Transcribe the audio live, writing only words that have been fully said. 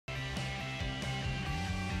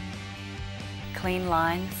clean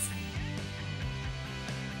lines,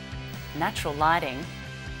 natural lighting,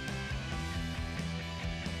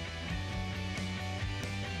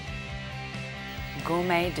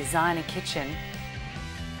 gourmet designer kitchen,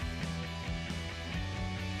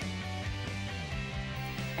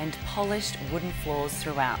 and polished wooden floors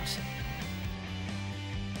throughout.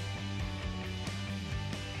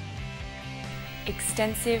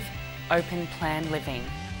 Extensive open plan living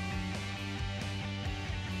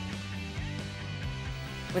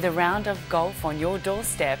with a round of golf on your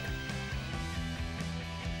doorstep.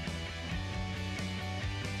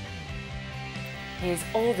 Here's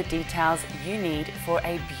all the details you need for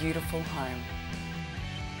a beautiful home.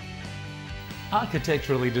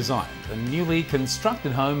 Architecturally designed, a newly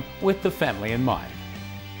constructed home with the family in mind.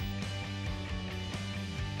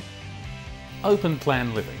 Open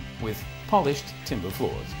plan living with polished timber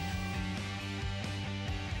floors.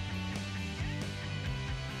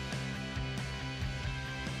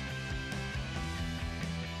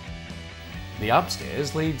 The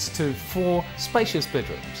upstairs leads to 4 spacious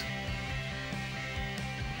bedrooms.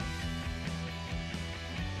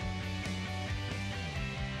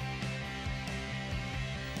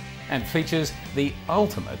 And features the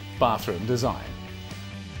ultimate bathroom design.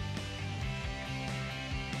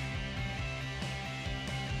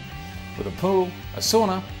 With a pool, a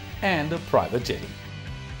sauna and a private jetty.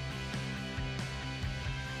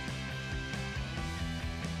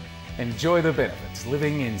 Enjoy the benefits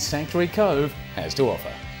living in Sanctuary Cove has to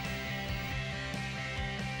offer.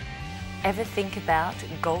 Ever think about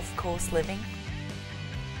golf course living?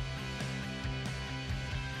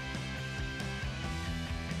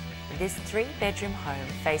 This 3-bedroom home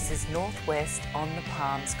faces northwest on the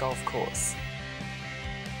Palms Golf Course.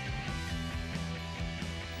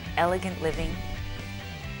 Elegant living,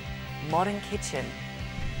 modern kitchen,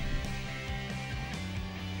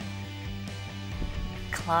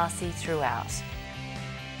 classy throughout.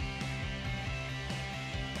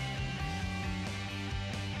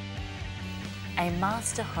 A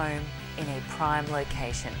master home in a prime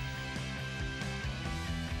location.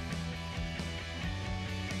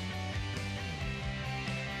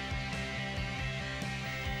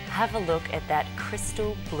 Have a look at that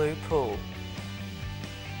crystal blue pool.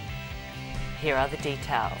 Here are the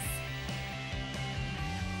details.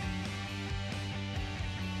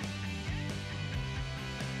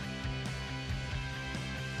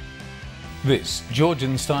 This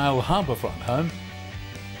Georgian-style harbourfront home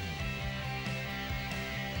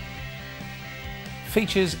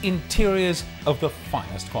features interiors of the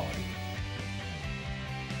finest quality.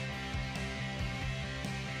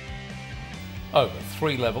 Over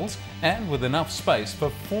 3 levels and with enough space for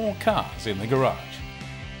 4 cars in the garage.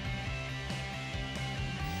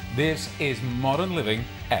 This is modern living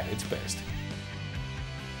at its best.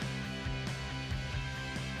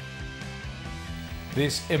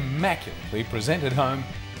 This immaculately presented home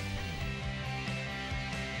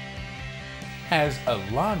has a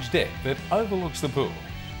large deck that overlooks the pool.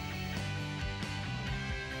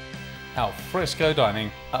 Al fresco dining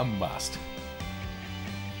a must.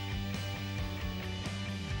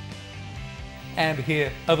 And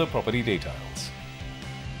here are the property details.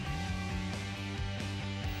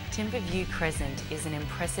 Timberview Crescent is an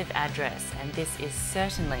impressive address, and this is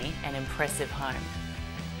certainly an impressive home.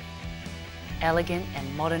 Elegant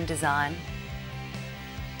and modern design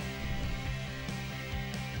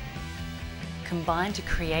combine to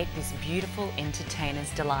create this beautiful entertainer's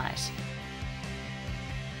delight.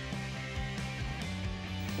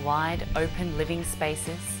 Wide open living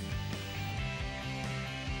spaces,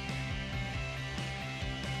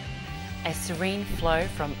 a serene flow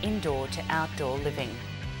from indoor to outdoor living.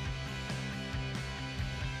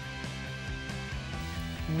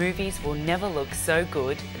 Movies will never look so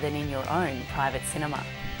good than in your own private cinema.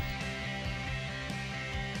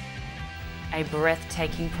 A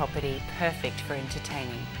breathtaking property perfect for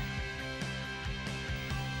entertaining.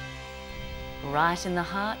 Right in the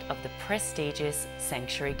heart of the prestigious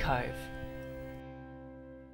Sanctuary Cove.